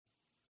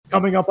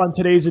Coming up on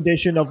today's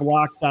edition of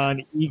Locked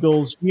On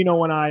Eagles,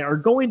 Gino and I are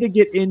going to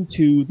get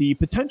into the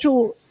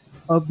potential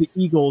of the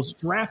Eagles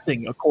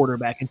drafting a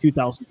quarterback in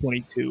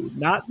 2022.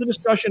 Not the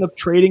discussion of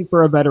trading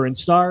for a veteran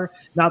star,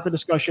 not the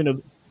discussion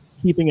of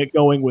keeping it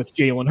going with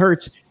Jalen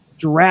Hurts,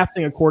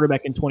 drafting a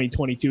quarterback in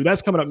 2022.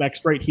 That's coming up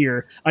next right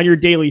here on your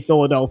daily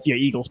Philadelphia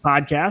Eagles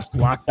podcast,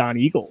 Locked On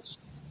Eagles.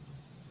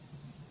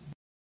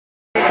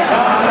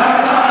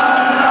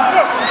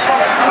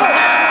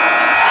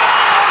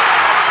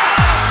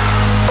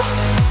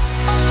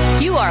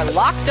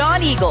 Locked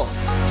On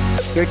Eagles,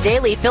 your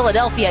daily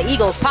Philadelphia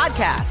Eagles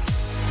podcast.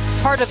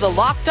 Part of the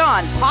Locked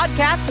On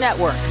Podcast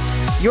Network,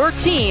 your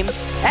team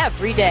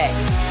every day.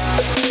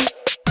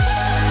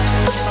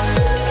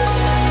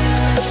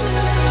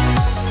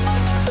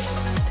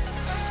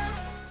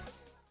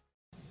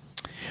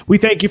 We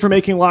thank you for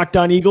making Locked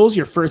On Eagles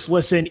your first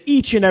listen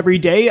each and every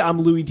day.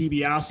 I'm Louis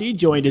DiBiase,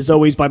 joined as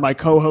always by my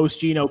co-host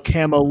Gino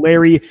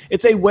Camilleri.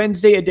 It's a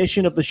Wednesday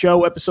edition of the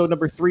show, episode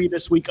number 3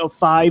 this week of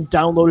 5,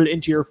 downloaded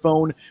into your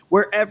phone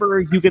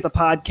wherever you get the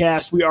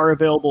podcast. We are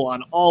available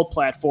on all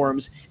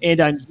platforms and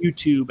on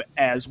YouTube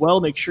as well.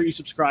 Make sure you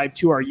subscribe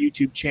to our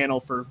YouTube channel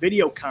for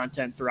video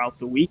content throughout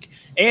the week.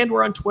 And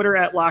we're on Twitter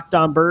at Locked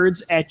On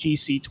Birds, at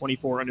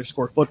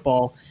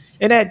GC24_football.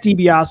 And at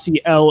DiBiase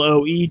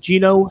LOE.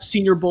 Gino,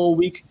 Senior Bowl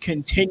week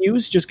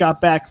continues. Just got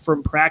back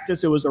from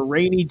practice. It was a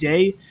rainy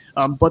day,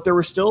 but there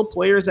were still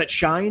players that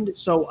shined.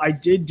 So I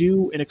did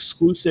do an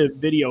exclusive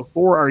video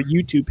for our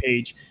YouTube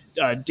page,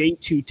 day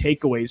 2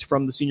 takeaways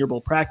from the Senior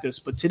Bowl practice.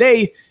 But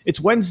today, it's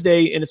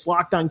Wednesday, and it's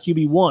Locked On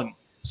QB1.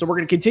 So we're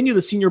going to continue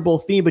the Senior Bowl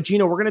theme, but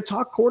Gino, we're going to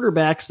talk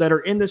quarterbacks that are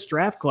in this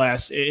draft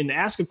class and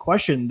ask a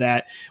question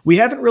that we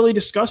haven't really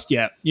discussed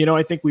yet. You know,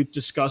 I think we've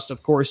discussed,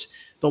 of course,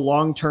 the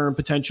long-term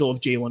potential of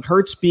Jalen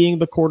Hurts being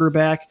the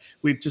quarterback.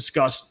 We've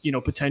discussed,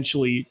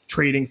 potentially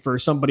trading for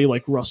somebody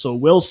like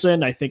Russell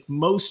Wilson. I think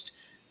most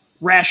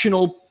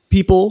rational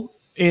people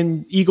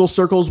in Eagle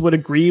circles would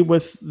agree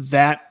with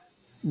that,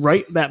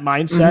 right? That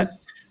mindset. Mm-hmm.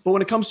 But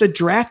when it comes to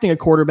drafting a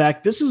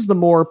quarterback, this is the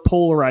more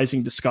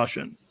polarizing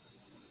discussion.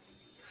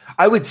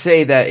 I would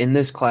say that in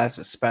this class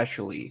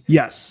especially,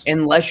 yes,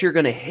 unless you're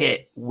going to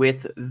hit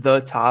with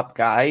the top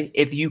guy,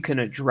 if you can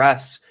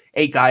address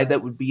a guy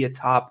that would be a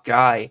top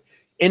guy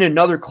in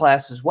another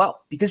class as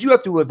well, because you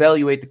have to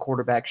evaluate the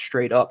quarterback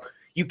straight up.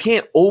 You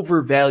can't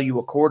overvalue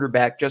a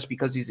quarterback just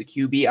because he's a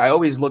QB. I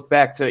always look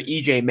back to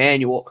E.J.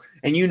 Manuel,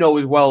 and you know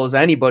as well as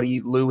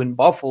anybody, Lou, in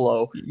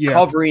Buffalo,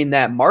 covering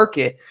that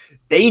market,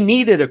 they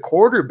needed a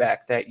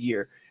quarterback that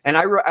year. And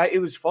it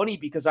was funny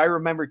because I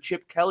remember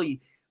Chip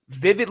Kelly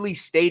vividly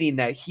stating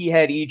that he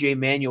had E.J.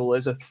 Manuel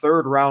as a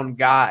third-round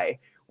guy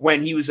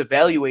when he was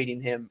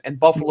evaluating him, and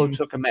Buffalo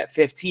took him at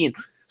 15.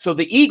 So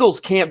the Eagles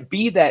can't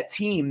be that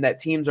team that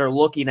teams are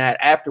looking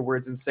at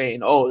afterwards and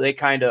saying, oh, they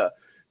kind of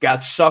got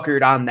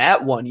suckered on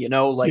that one,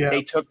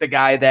 They took the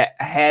guy that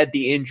had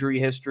the injury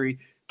history,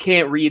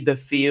 can't read the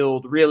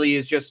field, really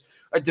is just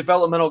a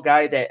developmental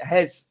guy that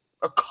has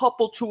a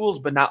couple tools,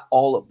 but not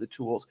all of the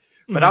tools.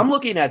 But I'm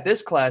looking at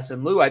this class,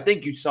 and Lou, I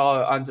think you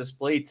saw it on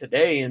display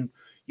today, and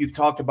you've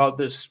talked about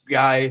this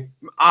guy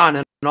on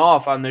and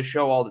off on this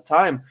show all the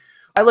time.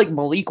 I like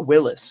Malik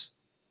Willis.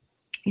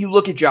 You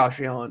look at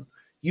Josh Allen.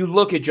 You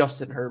look at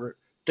Justin Herbert.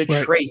 The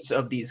traits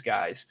of these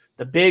guys,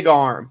 the big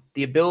arm,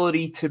 the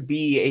ability to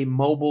be a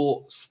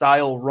mobile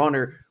style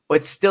runner,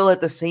 but still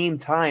at the same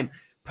time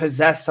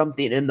possess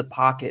something in the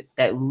pocket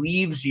that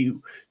leaves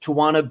you to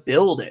want to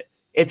build it.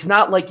 It's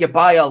not like you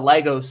buy a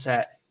Lego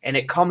set and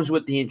it comes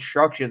with the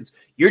instructions.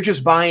 You're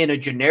just buying a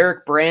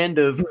generic brand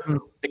of,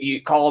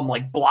 you call them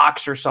like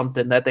blocks or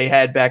something that they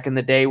had back in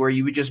the day where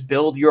you would just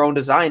build your own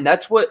design.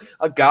 That's what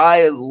a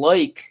guy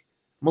like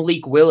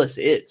Malik Willis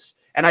is.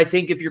 And I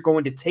think if you're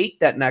going to take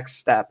that next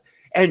step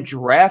and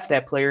draft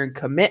that player and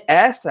commit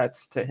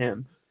assets to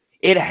him,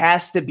 it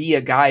has to be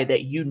a guy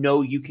that you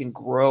can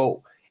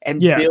grow and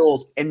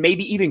build and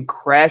maybe even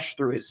crash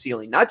through his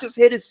ceiling, not just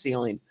hit his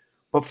ceiling,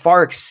 but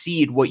far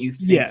exceed what you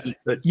think he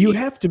could be. You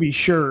have to be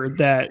sure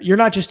that you're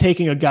not just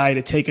taking a guy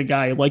to take a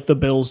guy like the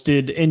Bills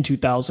did in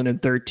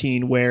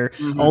 2013, where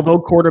although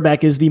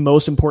quarterback is the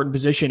most important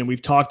position, and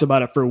we've talked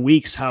about it for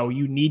weeks, how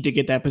you need to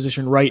get that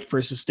position right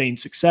for sustained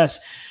success.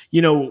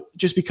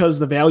 Just because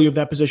the value of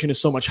that position is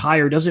so much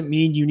higher doesn't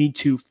mean you need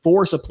to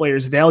force a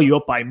player's value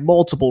up by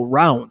multiple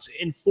rounds,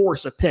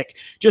 enforce a pick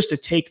just to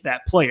take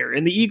that player.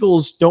 And the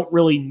Eagles don't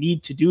really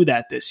need to do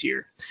that this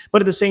year.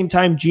 But at the same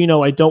time,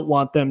 Gino, I don't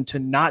want them to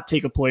not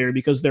take a player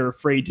because they're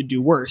afraid to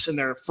do worse. And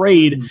they're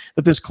afraid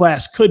that this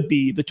class could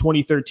be the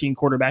 2013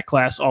 quarterback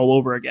class all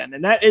over again.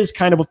 And that is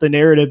kind of what the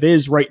narrative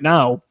is right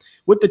now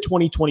with the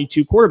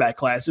 2022 quarterback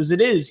classes.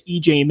 It is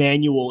E.J.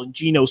 Manuel and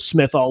Geno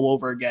Smith all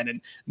over again, and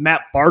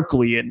Matt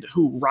Barkley, and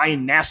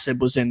Ryan Nassib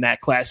was in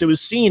that class. It was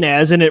seen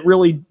as, and it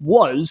really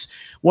was,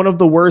 one of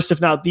the worst,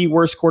 if not the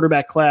worst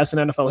quarterback class in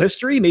NFL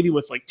history, maybe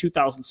with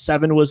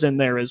 2007 was in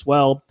there as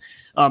well.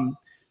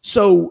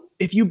 So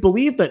if you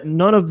believe that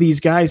none of these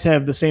guys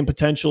have the same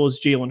potential as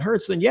Jalen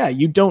Hurts, then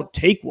you don't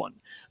take one.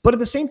 But at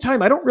the same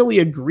time, I don't really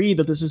agree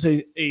that this is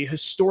a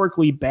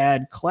historically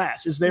bad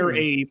class. Is there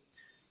a,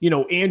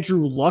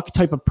 Andrew Luck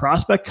type of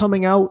prospect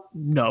coming out?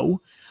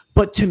 No.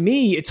 But to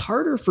me, it's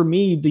harder for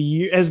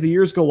me as the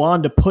years go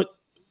on to put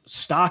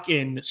stock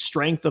in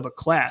strength of a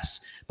class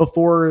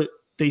before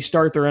they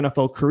start their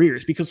NFL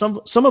careers, because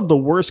some of the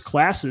worst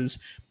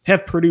classes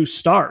have produced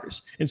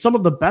stars and some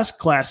of the best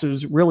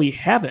classes really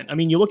haven't. I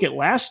mean, you look at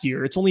last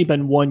year, it's only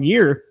been 1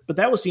 year, but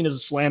that was seen as a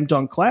slam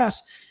dunk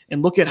class.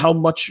 And look at how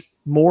much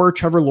more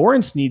Trevor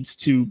Lawrence needs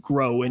to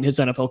grow in his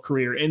NFL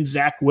career, and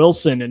Zach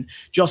Wilson and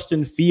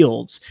Justin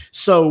Fields.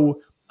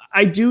 So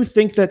I do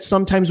think that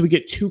sometimes we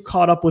get too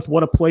caught up with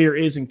what a player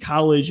is in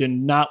college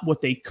and not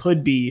what they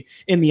could be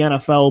in the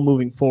NFL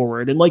moving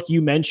forward. And like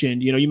you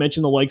mentioned, you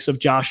mentioned the likes of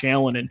Josh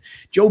Allen and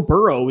Joe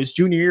Burrow. His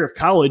junior year of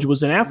college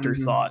was an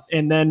afterthought.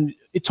 And then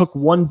it took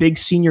one big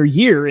senior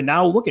year. And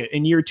now look at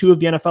in year 2 of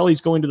the NFL,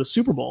 he's going to the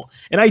Super Bowl.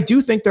 And I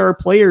do think there are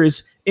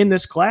players in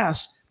this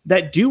class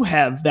that do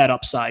have that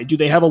upside. Do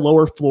they have a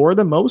lower floor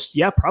than most?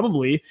 Yeah,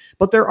 probably.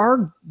 But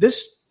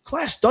this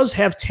class does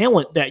have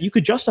talent that you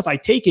could justify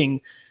taking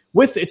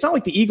with. It's not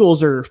like the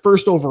Eagles are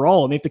first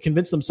overall and they have to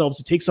convince themselves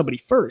to take somebody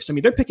first. I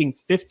mean, they're picking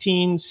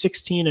 15,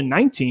 16, and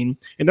 19,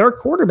 and there are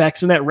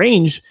quarterbacks in that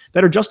range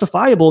that are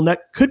justifiable and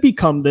that could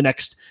become the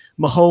next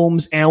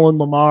Mahomes, Allen,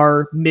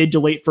 Lamar, mid to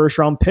late first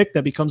round pick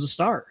that becomes a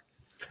star.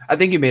 I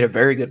think you made a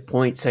very good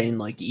point saying,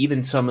 like,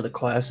 even some of the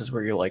classes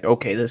where you're like,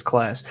 okay, this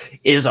class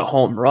is a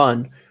home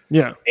run.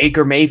 Yeah.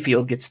 Baker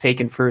Mayfield gets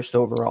taken first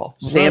overall.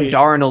 Right. Sam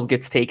Darnold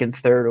gets taken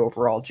third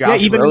overall.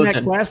 Josh even Rosen.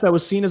 in that class that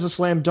was seen as a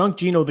slam dunk,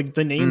 Gino,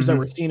 the names that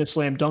were seen as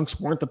slam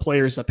dunks weren't the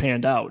players that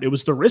panned out. It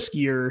was the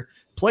riskier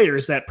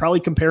players that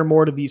probably compare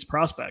more to these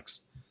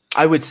prospects.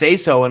 I would say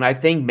so, and I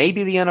think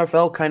maybe the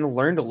NFL kind of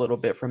learned a little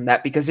bit from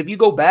that, because if you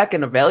go back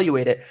and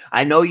evaluate it,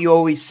 I know you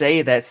always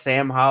say that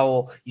Sam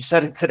Howell, you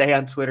said it today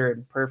on Twitter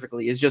and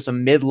perfectly, is just a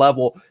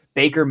mid-level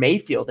Baker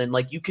Mayfield, and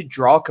like you could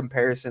draw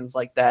comparisons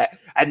like that,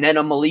 and then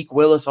a Malik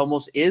Willis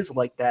almost is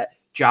like that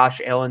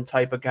Josh Allen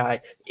type of guy,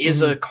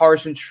 is a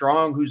Carson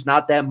Strong who's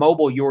not that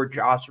mobile, your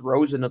Josh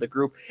Rosen of the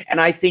group, and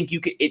I think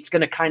it's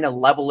going to kind of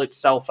level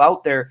itself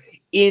out there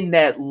in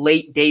that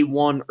late day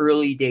 1,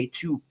 early day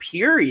 2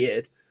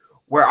 period,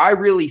 where I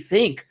really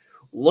think,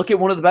 look at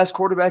one of the best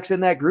quarterbacks in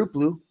that group,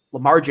 Lou,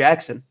 Lamar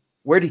Jackson.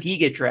 Where did he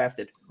get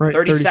drafted? Right,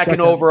 32nd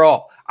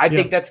overall. I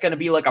think that's going to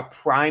be like a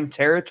prime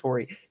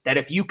territory that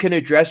if you can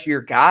address your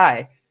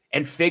guy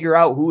and figure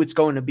out who it's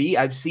going to be.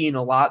 I've seen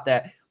a lot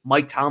that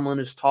Mike Tomlin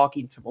is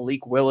talking to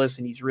Malik Willis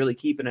and he's really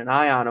keeping an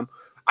eye on him.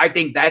 I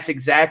think that's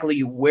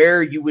exactly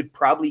where you would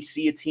probably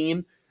see a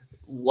team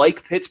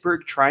like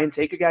Pittsburgh try and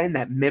take a guy in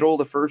that middle of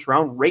the first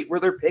round, right where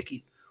they're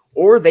picking.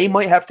 Or they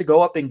might have to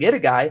go up and get a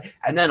guy,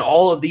 and then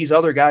all of these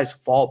other guys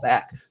fall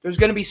back. There's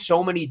going to be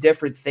so many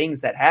different things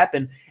that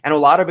happen, and a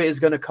lot of it is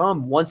going to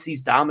come once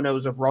these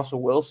dominoes of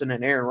Russell Wilson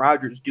and Aaron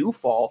Rodgers do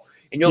fall,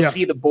 and you'll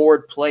see the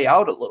board play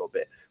out a little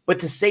bit. But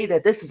to say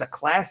that this is a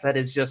class that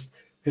is just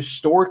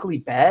historically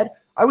bad,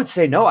 I would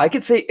say no. I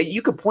could say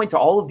you could point to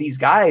all of these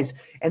guys,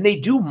 and they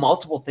do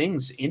multiple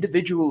things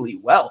individually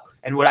well.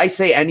 And would I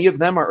say any of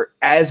them are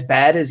as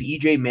bad as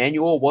E.J.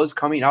 Manuel was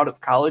coming out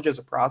of college as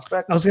a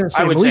prospect? I was going to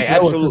say, I would say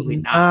absolutely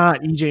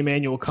not. E.J.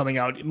 Manuel coming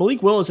out.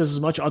 Malik Willis has as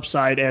much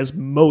upside as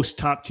most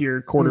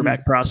top-tier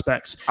quarterback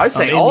prospects. I would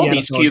say all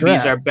these QBs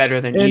draft are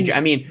better than E.J. I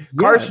mean,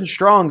 Carson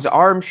Strong's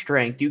arm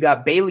strength. You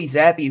got Bailey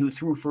Zappi, who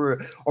threw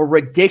for a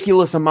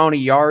ridiculous amount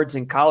of yards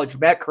in college.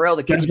 Matt Corral,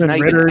 the kid's not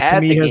even at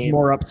the game. Has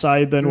more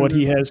upside than what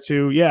he has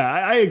too. Yeah,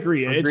 I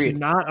agree. It's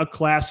not a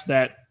class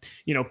that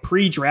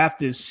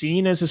pre-draft is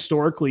seen as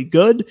historically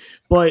good,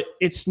 but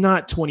it's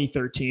not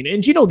 2013.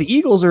 And, the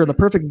Eagles are the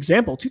perfect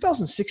example.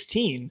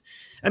 2016,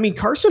 I mean,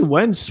 Carson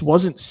Wentz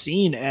wasn't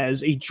seen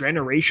as a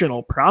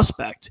generational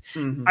prospect.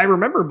 I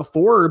remember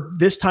before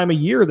this time of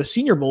year, the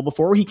Senior Bowl,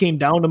 before he came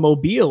down to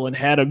Mobile and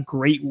had a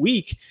great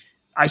week,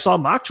 I saw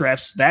mock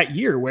drafts that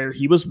year where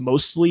he was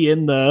mostly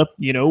in the,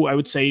 I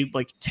would say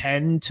like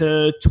 10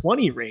 to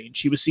 20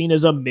 range. He was seen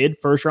as a mid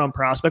first round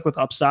prospect with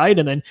upside.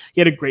 And then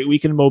he had a great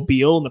week in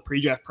Mobile, and the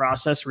pre-draft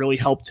process really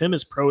helped him.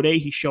 His pro day,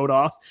 he showed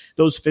off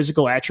those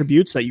physical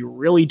attributes that you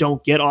really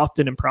don't get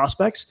often in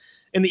prospects.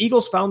 And the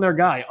Eagles found their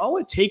guy. All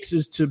it takes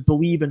is to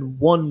believe in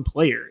one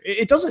player.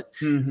 It doesn't,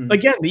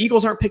 again, the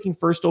Eagles aren't picking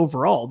first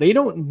overall. They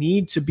don't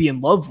need to be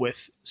in love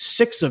with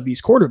 6 of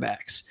these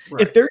quarterbacks.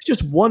 Right. If there's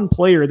just one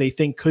player they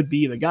think could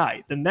be the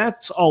guy, then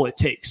that's all it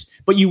takes.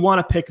 But you want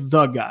to pick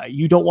the guy.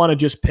 You don't want to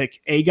just pick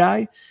a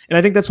guy. And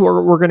I think that's what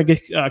we're going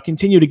to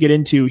continue to get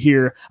into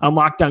here on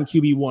Locked On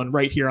QB1,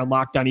 right here on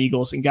Locked On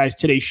Eagles. And guys,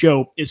 today's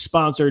show is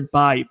sponsored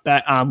by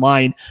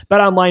BetOnline.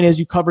 BetOnline has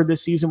you covered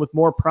this season with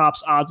more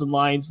props, odds, and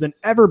lines than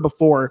ever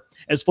before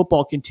as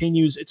football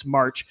continues its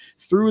march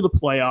through the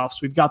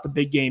playoffs. We've got the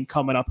big game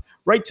coming up,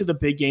 right to the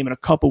big game in a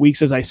couple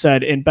weeks, as I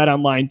said, and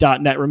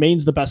betonline.net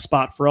remains the best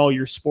spot for all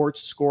your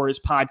sports, scores,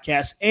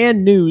 podcasts,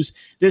 and news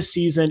this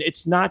season.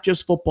 It's not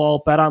just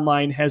football.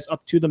 BetOnline has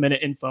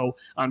up-to-the-minute info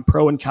on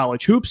pro and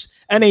college hoops,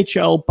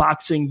 NHL,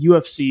 boxing,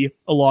 UFC,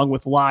 along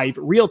with live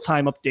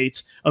real-time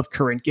updates of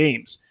current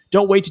games.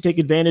 Don't wait to take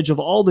advantage of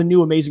all the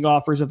new amazing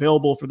offers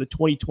available for the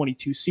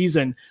 2022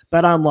 season.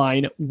 Bet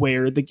online,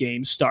 where the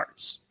game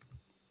starts.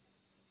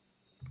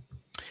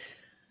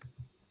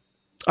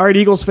 All right,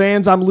 Eagles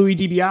fans, I'm Louis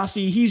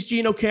DiBiase. He's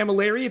Gino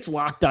Camilleri. It's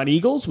Locked On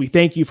Eagles. We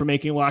thank you for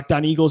making Locked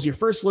On Eagles your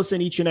first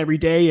listen each and every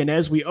day. And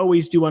as we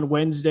always do on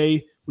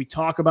Wednesday, we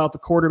talk about the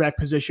quarterback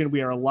position.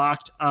 We are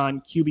locked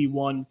on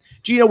QB1.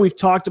 Gino, we've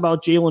talked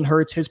about Jalen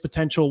Hurts, his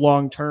potential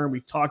long-term.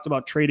 We've talked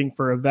about trading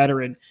for a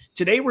veteran.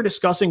 Today, we're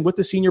discussing with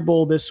the Senior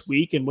Bowl this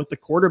week and with the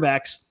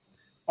quarterbacks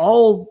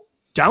all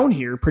down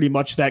here pretty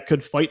much that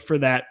could fight for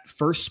that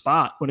first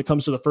spot when it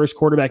comes to the first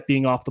quarterback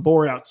being off the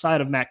board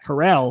outside of Matt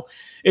Corral.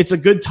 It's a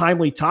good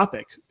timely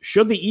topic.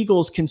 Should the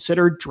Eagles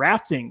consider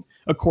drafting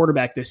a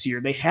quarterback this year?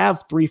 They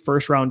have 3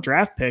 first-round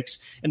draft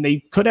picks, and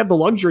they could have the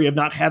luxury of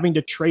not having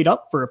to trade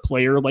up for a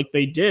player like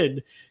they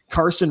did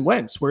Carson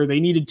Wentz, where they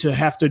needed to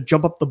have to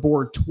jump up the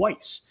board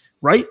twice,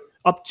 right?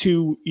 Up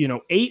to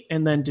 8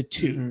 and then to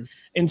 2. Mm-hmm.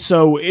 And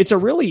so it's a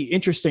really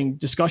interesting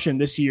discussion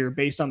this year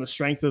based on the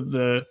strength of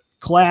the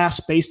class,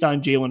 based on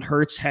Jalen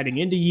Hurts heading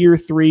into year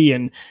 3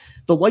 and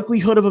the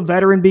likelihood of a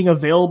veteran being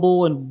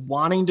available and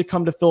wanting to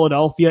come to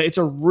Philadelphia. It's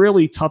a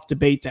really tough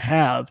debate to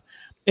have.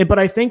 But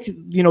I think,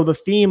 the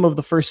theme of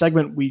the first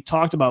segment we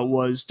talked about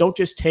was don't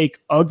just take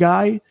a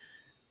guy,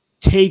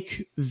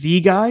 take the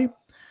guy.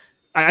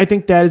 I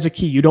think that is a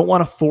key. You don't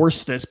want to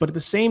force this, but at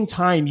the same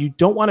time, you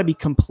don't want to be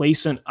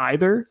complacent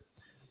either.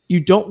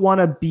 You don't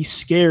want to be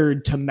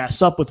scared to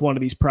mess up with one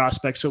of these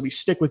prospects. So we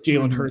stick with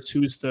Jalen Hurts,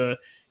 who's the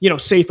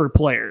safer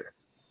player.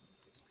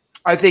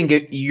 I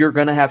think you're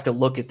going to have to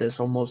look at this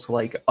almost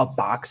like a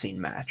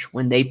boxing match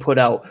when they put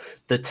out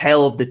the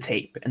tail of the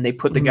tape and they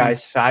put the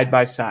guys side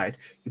by side.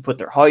 You put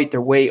their height,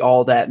 their weight,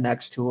 all that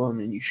next to them,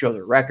 and you show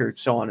their record,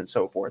 so on and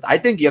so forth. I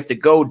think you have to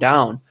go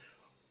down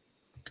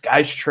the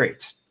guy's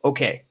traits.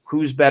 Okay,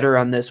 who's better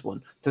on this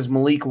one? Does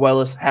Malik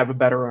Willis have a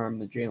better arm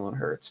than Jalen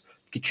Hurts?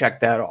 You can check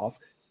that off.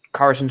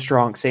 Carson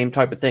Strong, same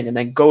type of thing, and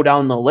then go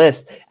down the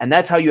list, and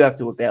that's how you have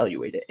to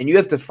evaluate it. And you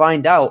have to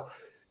find out,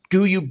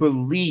 do you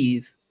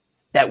believe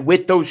that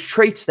with those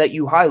traits that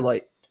you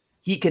highlight,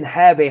 he can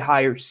have a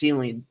higher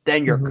ceiling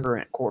than your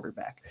current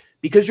quarterback?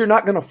 Because you're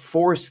not going to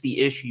force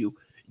the issue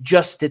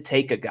just to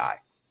take a guy.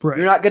 Right.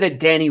 You're not going to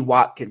Danny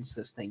Watkins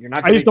this thing. You're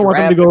not. I just don't want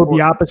them to go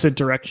the opposite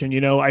direction.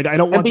 I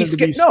don't want them to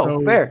be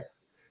so fair.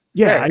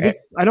 Yeah,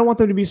 I don't want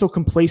them to be so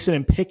complacent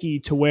and picky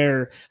to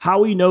where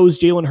Howie knows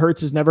Jalen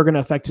Hurts is never going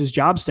to affect his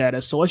job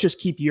status. So let's just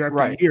keep year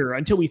after year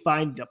until we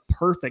find the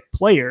perfect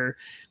player.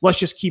 Let's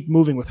just keep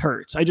moving with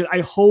Hurts. I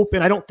hope,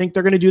 and I don't think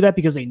they're going to do that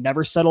because they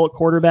never settle at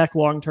quarterback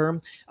long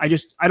term. I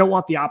don't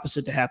want the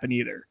opposite to happen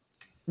either.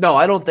 No,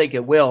 I don't think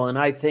it will. And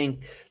I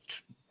think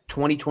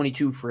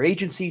 2022 free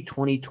agency,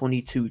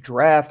 2022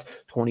 draft,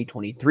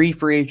 2023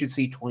 free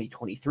agency,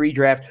 2023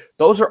 draft.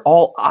 Those are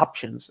all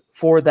options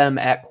for them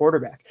at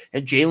quarterback.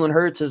 And Jalen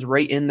Hurts is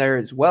right in there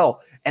as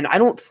well. And I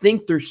don't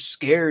think they're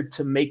scared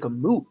to make a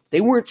move. They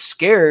weren't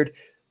scared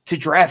to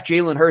draft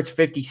Jalen Hurts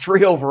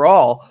 53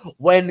 overall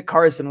when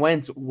Carson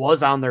Wentz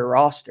was on their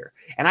roster.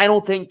 And I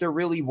don't think they're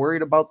really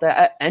worried about that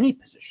at any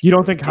position. You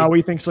don't think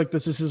Howie thinks like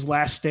this is his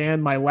last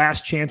stand, my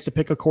last chance to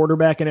pick a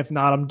quarterback, and if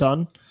not, I'm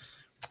done?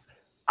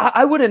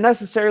 I wouldn't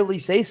necessarily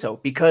say so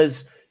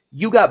because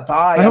you got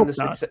by on the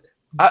success.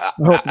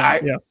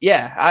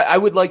 I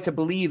would like to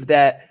believe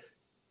that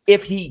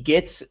if he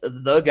gets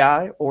the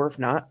guy or if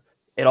not,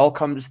 it all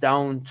comes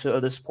down to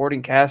the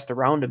supporting cast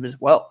around him as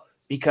well,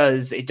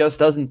 because it just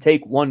doesn't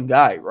take one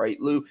guy,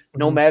 right, Lou?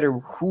 No matter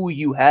who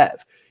you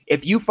have.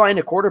 If you find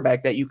a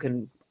quarterback that you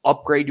can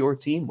upgrade your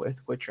team with,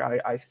 which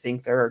I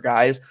think there are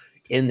guys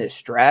in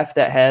this draft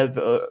that have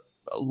a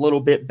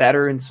little bit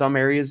better in some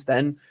areas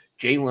than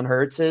Jalen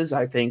Hurts is.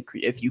 I think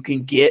if you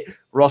can get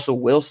Russell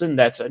Wilson,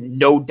 that's a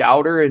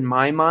no-doubter in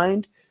my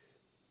mind.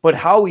 But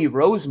Howie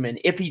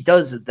Roseman, if he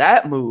does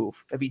that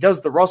move, if he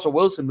does the Russell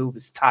Wilson move,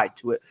 is tied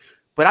to it.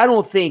 But I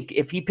don't think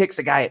if he picks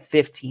a guy at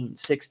 15,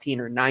 16,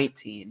 or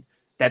 19,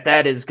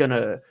 that is going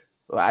to,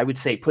 I would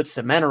say, put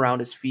cement around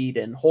his feet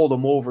and hold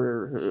him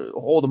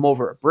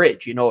over a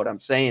bridge. You know what I'm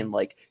saying?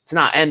 Like, it's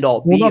not end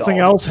all be all. Well, nothing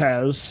else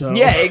has. So.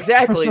 Yeah,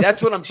 exactly.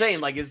 That's what I'm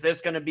saying. Like, is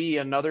this going to be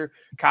another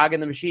cog in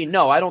the machine?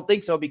 No, I don't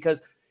think so,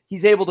 because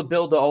he's able to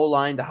build the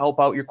O-line to help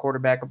out your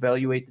quarterback,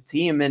 evaluate the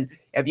team. And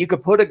if you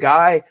could put a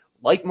guy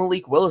like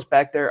Malik Willis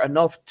back there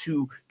enough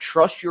to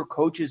trust your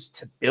coaches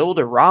to build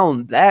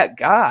around that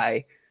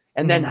guy,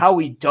 and then how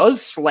he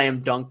does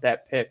slam dunk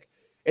that pick,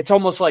 it's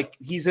almost like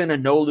he's in a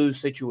no-lose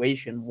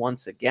situation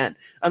once again,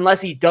 unless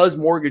he does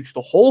mortgage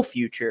the whole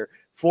future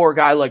for a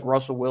guy like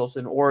Russell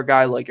Wilson or a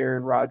guy like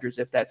Aaron Rodgers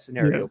if that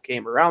scenario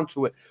came around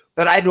to it.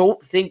 But I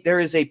don't think there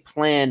is a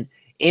plan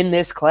in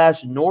this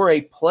class nor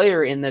a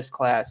player in this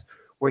class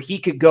where he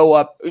could go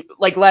up.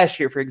 Like last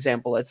year, for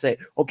example, let's say,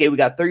 okay, we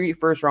got 30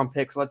 first-round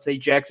picks. Let's say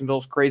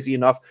Jacksonville's crazy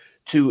enough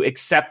to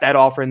accept that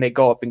offer and they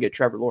go up and get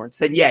Trevor Lawrence.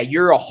 Then, yeah,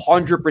 you're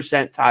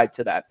 100% tied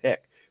to that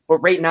pick. But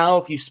right now,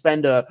 if you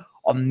spend a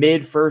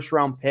mid-first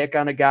round pick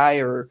on a guy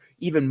or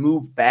even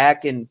move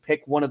back and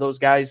pick one of those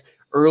guys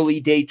early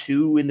day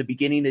 2 in the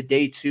beginning of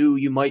day 2,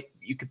 you might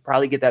you could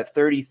probably get that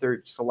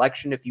 33rd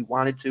selection if you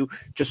wanted to,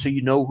 just so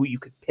you know who you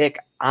could pick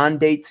on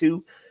day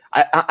 2.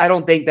 I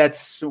don't think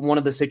that's one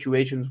of the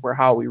situations where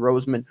Howie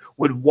Roseman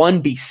would, one,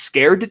 be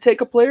scared to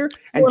take a player,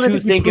 and two,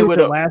 think it would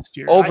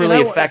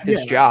overly affect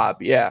his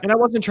job. Yeah. And I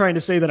wasn't trying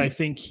to say that I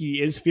think he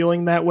is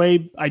feeling that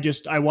way.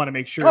 I want to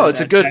make sure. Oh,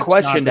 it's a good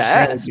question to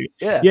ask.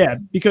 Yeah,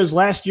 because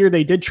last year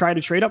they did try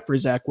to trade up for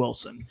Zach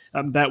Wilson.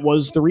 That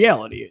was the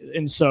reality.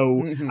 And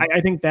so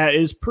I think that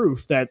is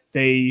proof that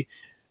they,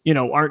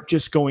 aren't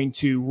just going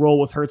to roll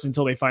with Hurts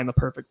until they find the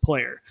perfect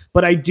player.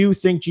 But I do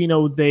think,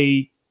 Gino,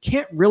 they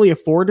can't really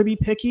afford to be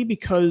picky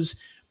because,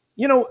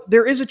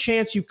 there is a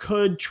chance you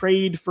could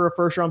trade for a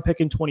first round pick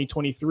in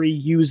 2023,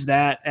 use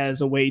that as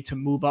a way to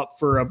move up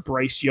for a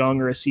Bryce Young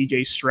or a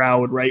CJ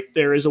Stroud, right?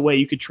 There is a way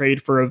you could trade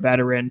for a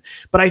veteran,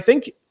 but I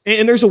think,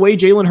 and there's a way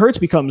Jalen Hurts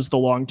becomes the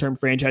long-term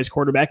franchise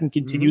quarterback and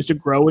continues to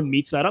grow and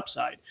meets that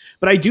upside.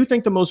 But I do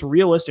think the most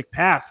realistic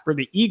path for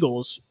the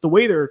Eagles, the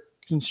way they're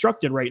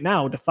constructed right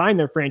now to find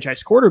their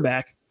franchise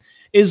quarterback,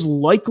 is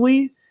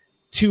likely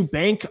to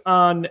bank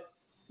on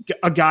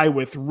a guy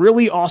with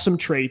really awesome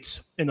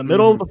traits in the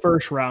middle of the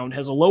first round,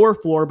 has a lower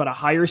floor but a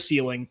higher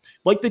ceiling,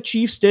 like the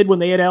Chiefs did when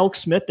they had Alex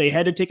Smith. They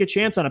had to take a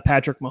chance on a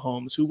Patrick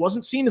Mahomes, who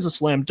wasn't seen as a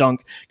slam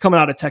dunk coming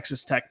out of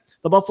Texas Tech.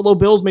 The Buffalo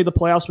Bills made the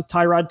playoffs with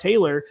Tyrod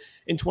Taylor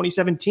in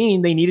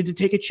 2017. They needed to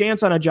take a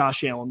chance on a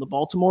Josh Allen. The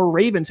Baltimore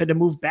Ravens had to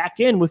move back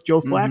in with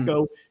Joe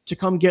Flacco to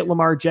come get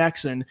Lamar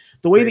Jackson.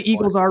 The way the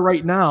Eagles are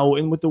right now,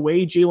 and with the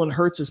way Jalen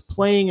Hurts is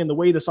playing and the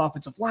way this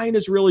offensive line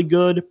is really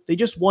good, they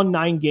just won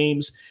 9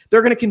 games.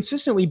 They're going to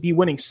consistently be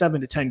winning 7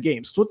 to 10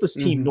 games. It's what this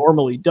team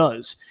normally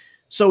does.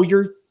 So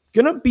you're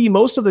going to be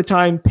most of the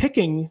time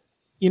picking,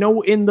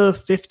 in the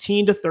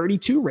 15 to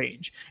 32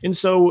 range. And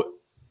so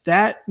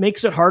that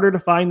makes it harder to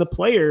find the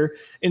player.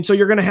 And so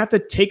you're going to have to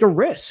take a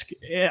risk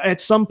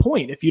at some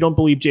point. If you don't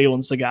believe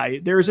Jalen's the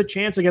guy, there is a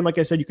chance, again, like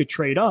I said, you could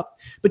trade up,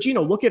 but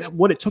look at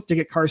what it took to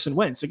get Carson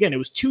Wentz. Again, it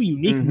was 2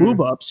 unique move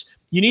ups.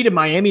 You needed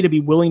Miami to be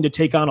willing to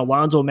take on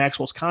Alonzo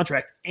Maxwell's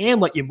contract and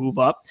let you move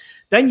up.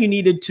 Then you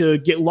needed to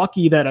get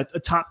lucky that a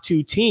top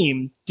 2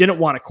 team didn't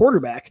want a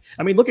quarterback.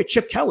 I mean, look at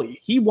Chip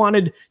Kelly. He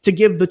wanted to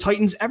give the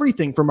Titans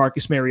everything for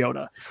Marcus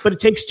Mariota, but it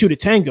takes 2 to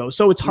tango.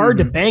 So it's hard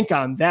to bank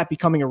on that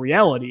becoming a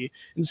reality.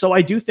 And so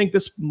I do think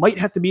this might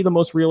have to be the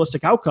most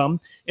realistic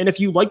outcome. And if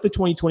you like the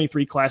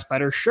 2023 class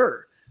better,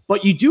 sure.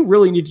 But you do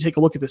really need to take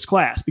a look at this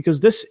class because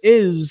this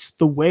is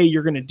the way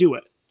you're going to do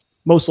it,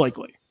 most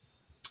likely.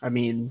 I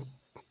mean,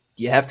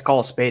 you have to call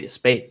a spade a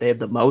spade. They have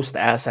the most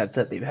assets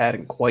that they've had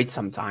in quite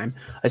some time,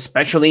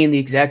 especially in the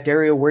exact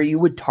area where you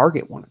would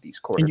target one of these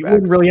quarterbacks. And you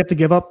wouldn't really have to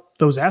give up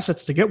those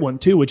assets to get one,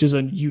 too, which is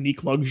a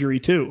unique luxury,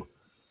 too.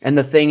 And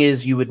the thing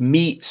is, you would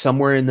meet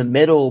somewhere in the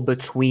middle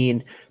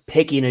between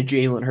picking a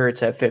Jalen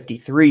Hurts at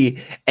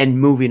 53 and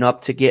moving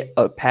up to get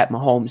a Pat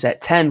Mahomes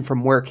at 10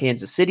 from where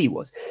Kansas City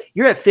was.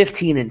 You're at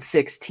 15 and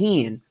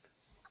 16.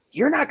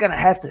 You're not going to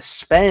have to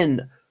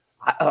spend –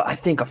 I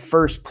think a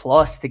first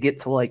plus to get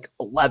to like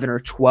 11 or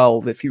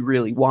 12 if you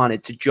really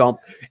wanted to jump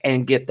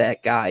and get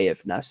that guy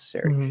if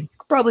necessary. You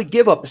could probably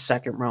give up a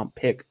second round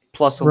pick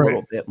plus a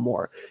little bit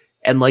more.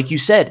 And like you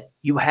said,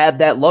 you have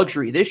that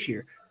luxury this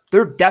year.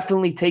 They're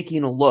definitely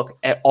taking a look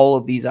at all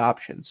of these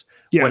options.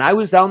 Yeah. When I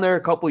was down there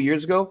a couple of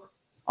years ago,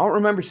 I don't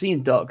remember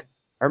seeing Doug.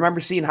 I remember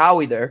seeing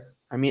Howie there.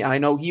 I mean, I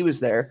know he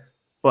was there,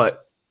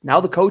 but now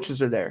the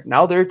coaches are there.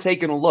 Now they're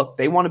taking a look.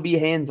 They want to be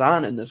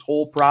hands-on in this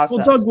whole process.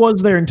 Well, Doug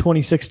was there in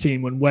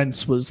 2016 when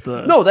Wentz was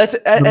the No,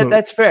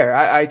 that's fair.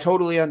 I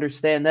totally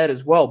understand that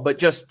as well. But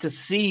just to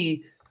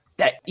see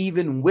that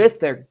even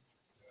with their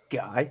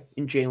guy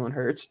in Jalen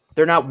Hurts,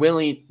 they're not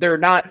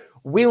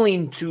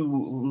willing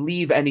to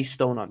leave any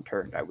stone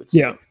unturned, I would say.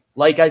 Yeah.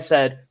 Like I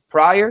said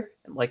prior,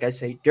 and like I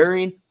say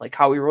during, like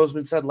Howie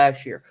Roseman said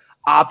last year,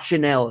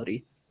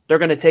 optionality. They're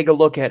going to take a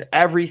look at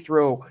every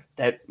throw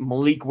that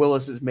Malik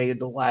Willis has made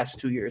the last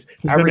 2 years.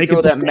 Every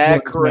throw that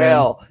Matt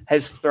Corral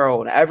has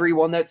thrown. Every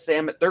one that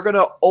Sam – they're going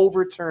to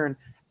overturn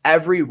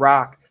every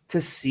rock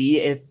to see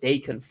if they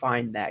can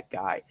find that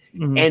guy.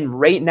 And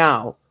right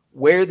now,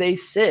 where they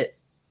sit,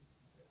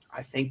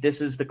 I think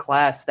this is the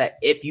class that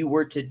if you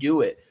were to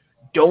do it,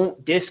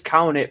 don't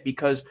discount it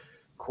because,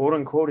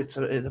 quote-unquote, it's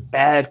a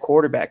bad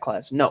quarterback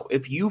class. No,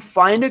 if you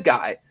find a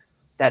guy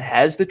that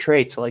has the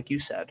traits, like you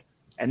said –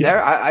 and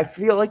I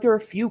feel like there are a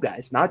few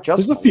guys, not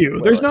just there's a few.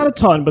 Willis. There's not a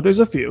ton, but there's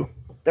a few.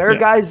 There are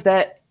guys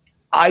that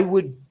I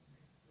would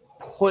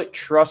put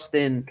trust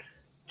in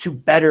to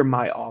better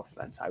my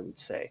offense, I would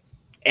say.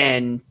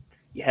 And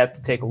you have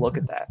to take a look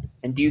at that.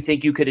 And do you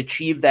think you could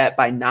achieve that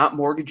by not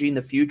mortgaging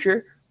the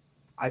future?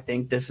 I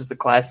think this is the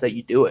class that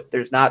you do it.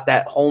 There's not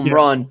that home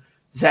run,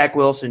 Zach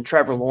Wilson,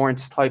 Trevor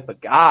Lawrence type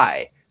of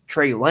guy,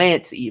 Trey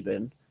Lance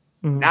even.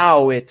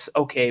 Now it's,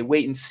 okay,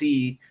 wait and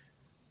see.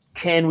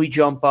 Can we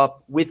jump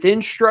up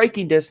within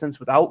striking distance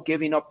without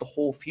giving up the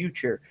whole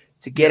future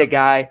to get a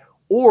guy?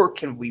 Or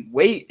can we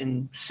wait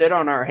and sit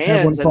on our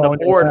hands and the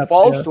board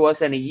falls to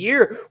us in a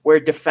year where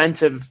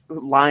defensive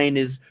line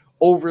is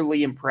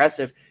overly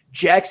impressive.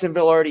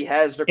 Jacksonville already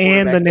has their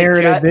quarterback. And the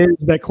narrative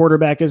is that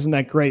quarterback isn't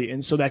that great,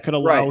 and so that could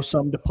allow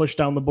some to push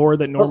down the board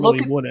that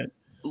normally wouldn't.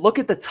 Look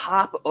at the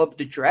top of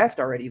the draft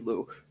already,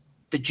 Lou.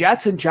 The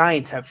Jets and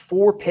Giants have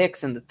 4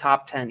 picks in the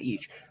top 10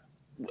 each.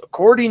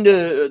 According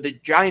to the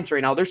Giants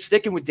right now, they're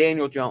sticking with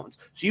Daniel Jones.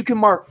 So you can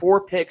mark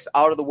 4 picks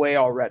out of the way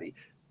already.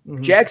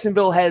 Mm-hmm.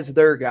 Jacksonville has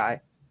their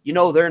guy. You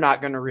know they're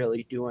not going to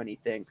really do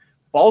anything.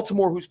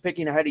 Baltimore, who's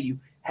picking ahead of you,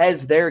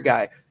 has their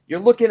guy. You're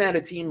looking at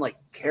a team like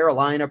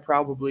Carolina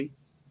probably,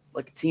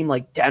 like a team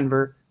like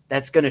Denver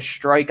that's going to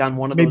strike on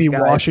one of those guys.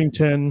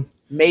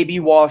 Maybe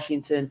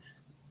Washington.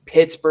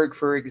 Pittsburgh,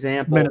 for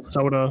example.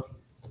 Minnesota.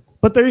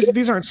 But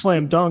these aren't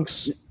slam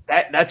dunks.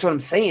 That's what I'm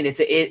saying.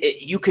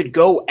 You could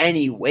go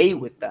any way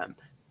with them.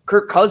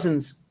 Kirk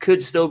Cousins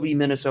could still be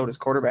Minnesota's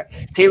quarterback.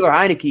 Taylor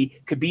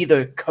Heineke could be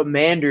the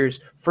Commanders'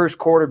 first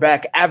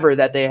quarterback ever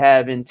that they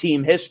have in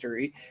team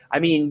history. I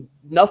mean,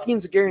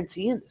 nothing's a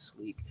guarantee in this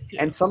league.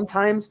 And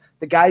sometimes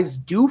the guys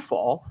do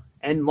fall,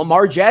 and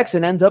Lamar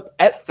Jackson ends up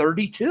at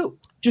 32.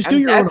 Just do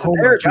your own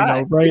homework,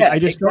 right? Yeah,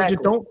 just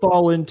don't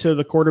fall into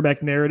the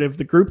quarterback narrative,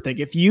 the group thing.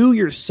 If you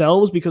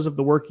yourselves, because of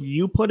the work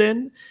you put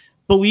in,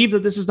 believe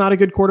that this is not a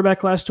good quarterback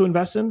class to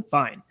invest in,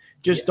 fine.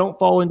 Just don't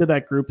fall into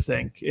that group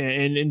think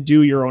and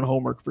do your own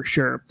homework for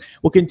sure.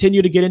 We'll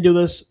continue to get into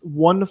this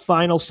one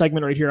final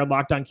segment right here on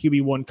Locked On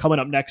QB1 coming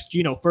up next.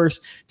 Gino,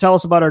 first, tell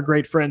us about our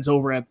great friends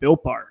over at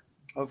Built Bar.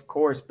 Of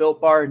course, Built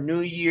Bar,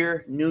 New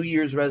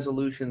Year's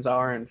resolutions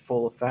are in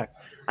full effect.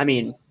 I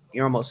mean,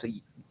 you're almost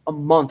a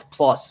month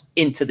plus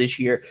into this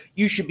year.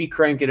 You should be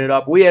cranking it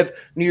up. We have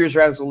New Year's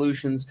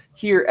resolutions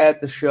here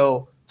at the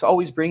show to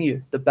always bring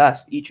you the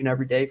best each and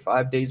every day,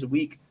 5 days a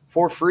week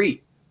for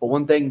free. But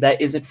one thing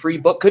that isn't free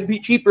but could be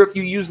cheaper if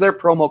you use their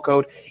promo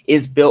code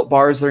is Built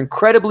Bars. They're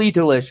incredibly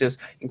delicious,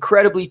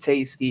 incredibly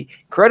tasty,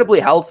 incredibly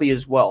healthy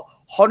as well.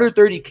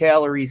 130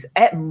 calories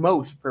at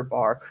most per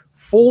bar,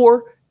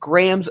 4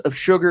 grams of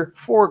sugar,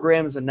 4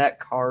 grams of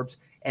net carbs,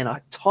 and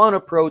a ton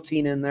of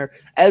protein in there,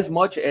 as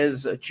much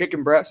as a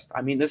chicken breast.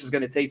 I mean, this is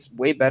going to taste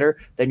way better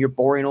than your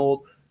boring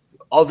old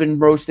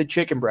oven-roasted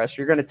chicken breast.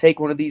 You're going to take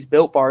one of these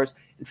Built Bars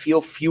and feel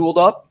fueled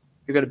up.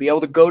 You're going to be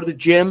able to go to the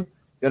gym.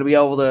 You're going to be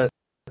able to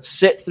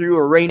sit through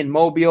a rain in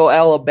Mobile,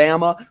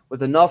 Alabama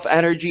with enough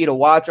energy to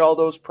watch all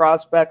those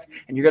prospects,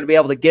 and you're going to be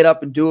able to get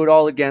up and do it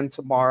all again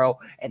tomorrow.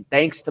 And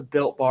thanks to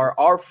Built Bar,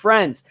 our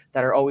friends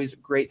that are always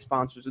great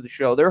sponsors of the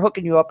show, they're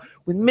hooking you up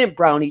with mint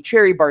brownie,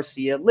 cherry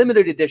barcia,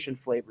 limited edition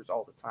flavors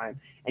all the time.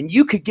 And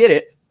you could get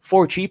it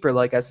for cheaper,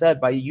 like I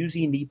said, by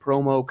using the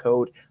promo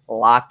code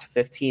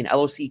LOCKED15,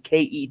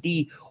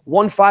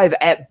 LOCKED15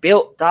 at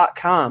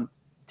built.com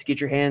to get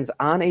your hands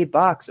on a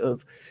box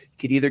of, you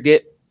could either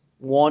get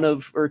 1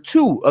 or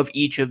 2 of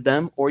each of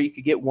them, or you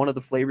could get one of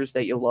the flavors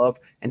that you love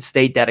and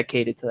stay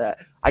dedicated to that.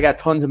 I got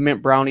tons of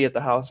mint brownie at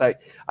the house. I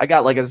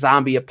got like a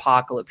zombie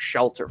apocalypse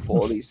shelter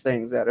full of these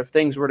things that if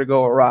things were to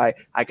go awry,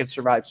 I could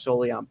survive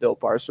solely on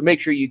Built Bars. So make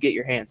sure you get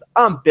your hands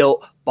on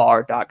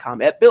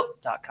builtbar.com at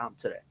built.com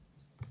today.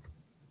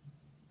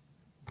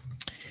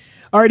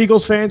 All right,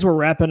 Eagles fans, we're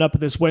wrapping up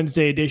this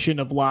Wednesday edition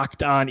of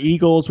Locked On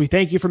Eagles. We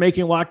thank you for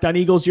making Locked On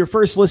Eagles your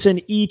first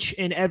listen each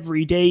and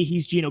every day.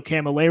 He's Gino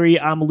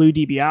Camilleri. I'm Lou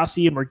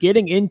DiBiase, and we're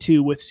getting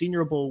into with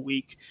Senior Bowl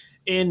week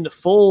in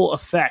full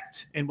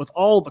effect, and with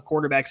all the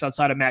quarterbacks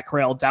outside of Matt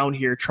Corral down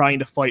here trying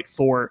to fight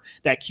for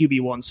that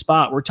QB1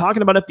 spot. We're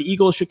talking about if the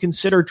Eagles should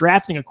consider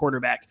drafting a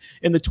quarterback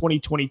in the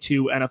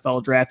 2022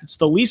 NFL draft. It's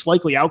the least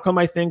likely outcome,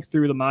 I think,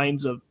 through the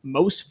minds of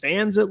most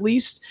fans, at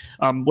least,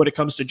 when it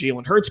comes to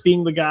Jalen Hurts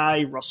being the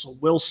guy, Russell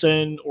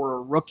Wilson, or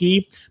a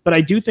rookie. But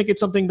I do think it's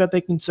something that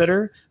they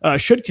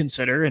should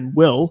consider, and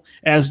will,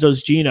 as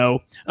does Gino.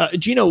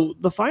 Gino,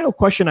 the final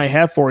question I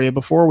have for you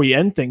before we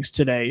end things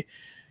today,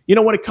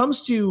 when it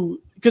comes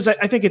to, because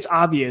I think it's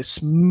obvious,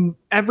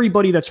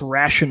 everybody that's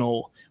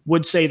rational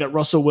would say that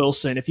Russell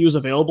Wilson, if he was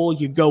available,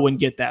 you go and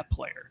get that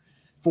player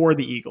for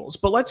the Eagles.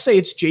 But let's say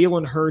it's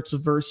Jalen Hurts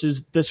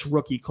versus this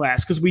rookie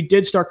class, because we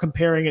did start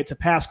comparing it to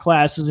past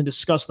classes and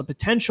discuss the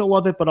potential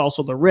of it, but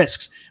also the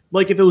risks.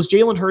 Like if it was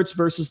Jalen Hurts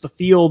versus the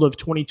field of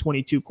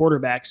 2022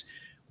 quarterbacks,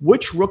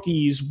 which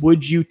rookies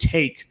would you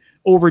take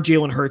over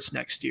Jalen Hurts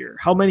next year?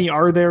 How many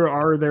are there?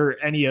 Are there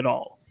any at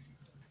all?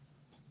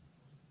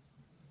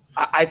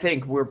 I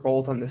think we're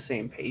both on the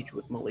same page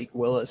with Malik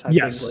Willis. I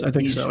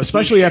think so,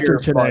 especially after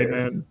today,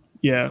 man.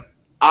 Yeah.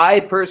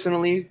 I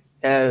personally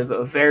have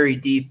a very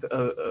deep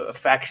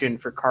affection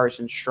for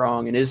Carson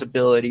Strong and his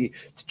ability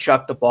to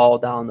chuck the ball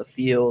down the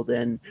field.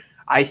 And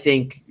I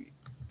think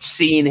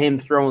seeing him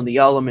throwing the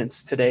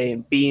elements today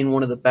and being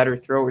one of the better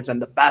throwers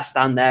and the best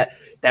on that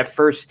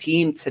first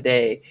team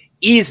today,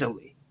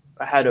 easily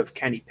ahead of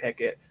Kenny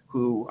Pickett,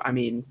 who, I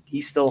mean,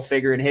 he's still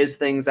figuring his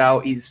things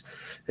out. He's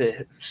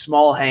a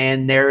small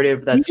hand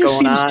narrative that's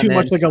going on. He seems too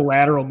much like a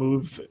lateral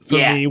move for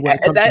me when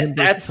it comes to him.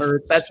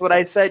 That's what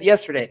I said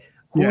yesterday.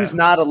 Who's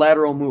not a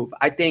lateral move?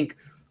 I think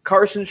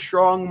Carson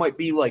Strong might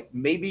be like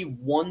maybe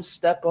one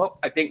step up.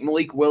 I think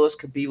Malik Willis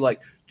could be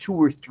like 2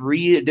 or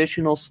 3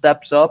 additional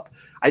steps up.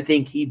 I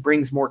think he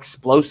brings more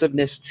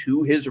explosiveness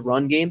to his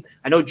run game.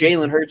 I know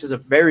Jalen Hurts is a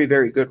very,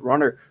 very good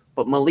runner,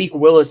 but Malik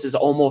Willis is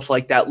almost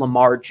like that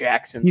Lamar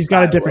Jackson. He's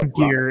got a different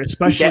gear,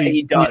 especially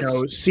he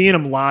does. Seeing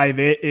him live.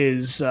 It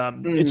is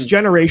it's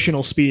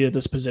generational speed at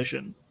this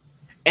position,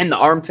 and the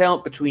arm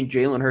talent between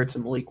Jalen Hurts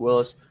and Malik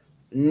Willis.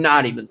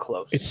 Not even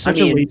close. It's such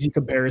a lazy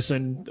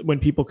comparison when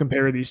people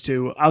compare these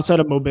two. Outside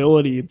of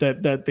mobility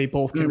that they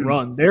both can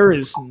run, there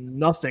is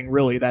nothing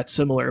really that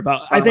similar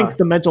about. I think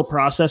the mental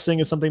processing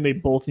is something they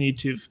both need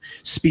to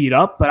speed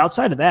up. But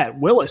outside of that,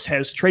 Willis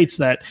has traits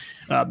that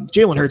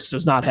Jalen Hurts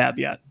does not have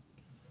yet,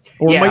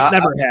 or might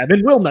never have,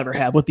 and will never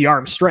have with the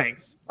arm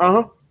strength.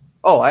 Oh,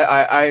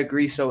 I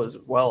agree so as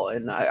well.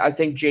 And I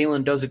think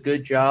Jalen does a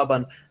good job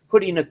on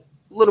putting a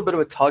little bit of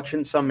a touch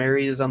in some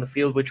areas on the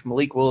field, which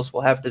Malik Willis will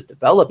have to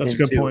develop into.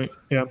 That's a good point,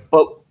 yeah.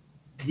 But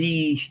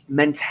the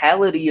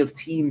mentality of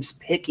teams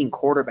picking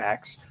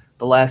quarterbacks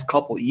the last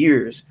couple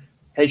years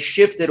has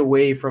shifted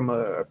away from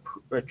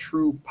a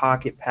true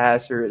pocket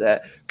passer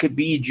that could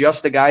be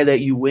just a guy that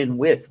you win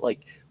with.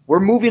 Like, we're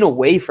moving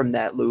away from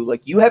that, Lou.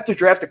 Like, you have to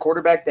draft a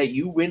quarterback that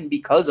you win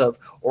because of,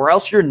 or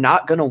else you're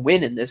not going to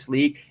win in this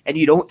league, and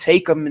you don't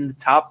take them in the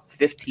top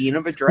 15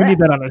 of a draft. We need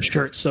that on a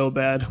shirt so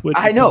bad.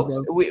 I know.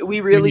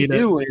 We really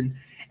do.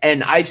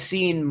 And I've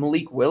seen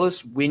Malik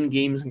Willis win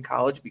games in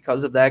college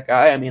because of that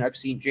guy. I mean, I've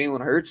seen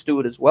Jalen Hurts do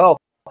it as well.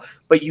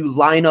 But you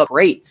line up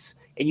rates,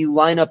 and you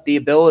line up the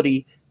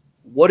ability.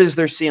 What is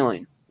their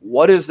ceiling?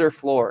 What is their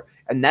floor?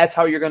 And that's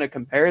how you're going to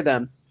compare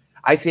them.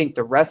 I think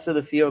the rest of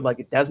the field, like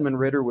a Desmond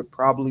Ridder, would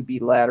probably be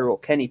lateral.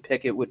 Kenny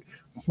Pickett would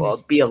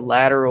be a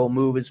lateral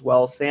move as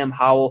well. Sam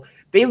Howell,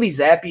 Bailey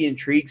Zappi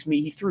intrigues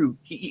me.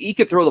 He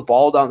could throw the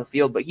ball down the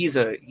field, but he's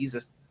a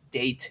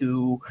day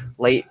 2,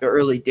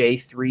 early day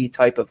 3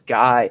 type of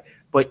guy.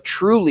 But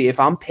truly, if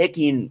I'm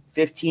picking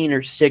 15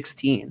 or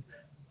 16,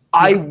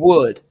 I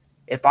would,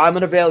 if I'm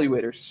an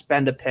evaluator,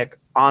 spend a pick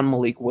on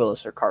Malik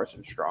Willis or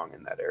Carson Strong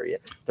in that area.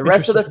 The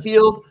rest of the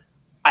field,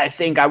 I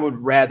think I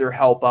would rather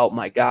help out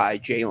my guy,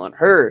 Jalen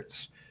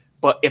Hurts.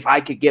 But if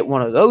I could get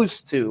one of those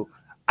two,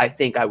 I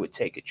think I would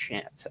take a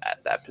chance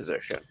at that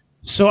position.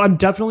 So I'm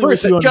definitely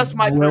with you on just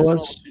my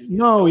Willis. personal.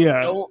 No,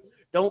 yeah.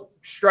 Don't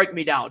strike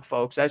me down,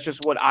 folks. That's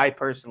just what I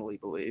personally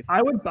believe.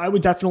 I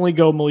would definitely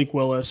go Malik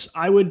Willis.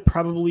 I would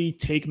probably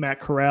take Matt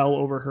Corral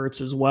over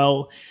Hurts as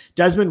well.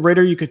 Desmond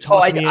Ridder, you could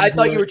talk. I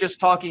thought you were just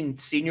talking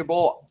Senior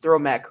Bowl. Throw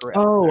Matt Corral.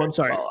 Oh, I'm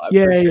sorry.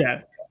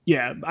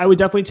 Yeah. I would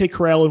definitely take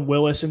Corral and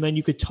Willis, and then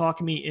you could talk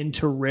me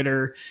into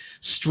Ridder.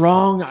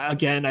 Strong,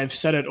 again, I've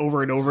said it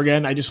over and over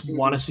again. I just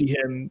want to see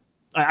him.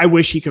 I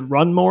wish he could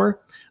run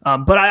more.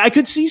 But I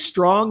could see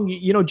Strong,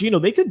 Gino,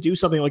 they could do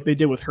something like they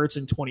did with Hurts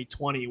in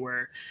 2020,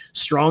 where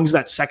Strong's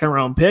that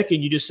second-round pick,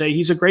 and you just say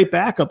he's a great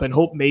backup and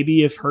hope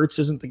maybe if Hurts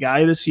isn't the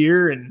guy this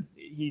year and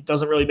he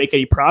doesn't really make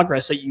any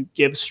progress, that you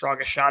give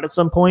Strong a shot at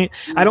some point.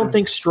 I don't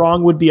think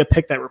Strong would be a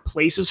pick that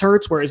replaces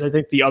Hurts, whereas I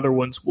think the other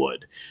ones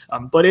would.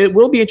 But it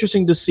will be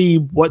interesting to see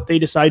what they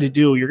decide to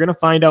do. You're going to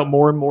find out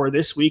more and more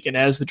this week, and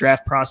as the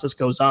draft process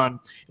goes on, and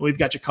we've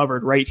got you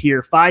covered right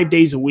here, 5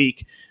 days a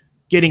week,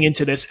 getting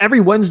into this every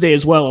Wednesday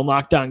as well on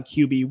Locked On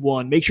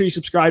QB1. Make sure you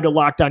subscribe to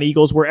Locked On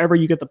Eagles wherever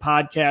you get the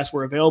podcast.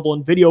 We're available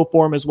in video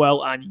form as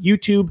well on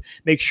YouTube.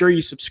 Make sure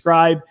you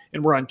subscribe,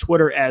 and we're on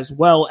Twitter as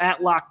well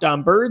at Locked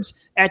On Birds,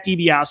 at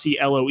DiBiase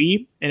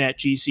LOE, and at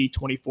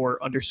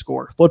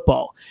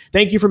GC24_football.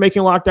 Thank you for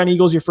making Locked On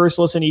Eagles your first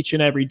listen each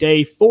and every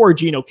day. For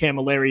Gino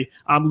Camilleri,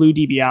 I'm Lou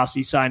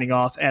DiBiase signing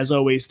off. As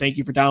always, thank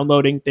you for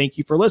downloading. Thank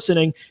you for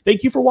listening.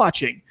 Thank you for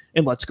watching,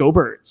 and let's go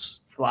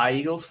Birds. Fly,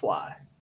 Eagles, fly.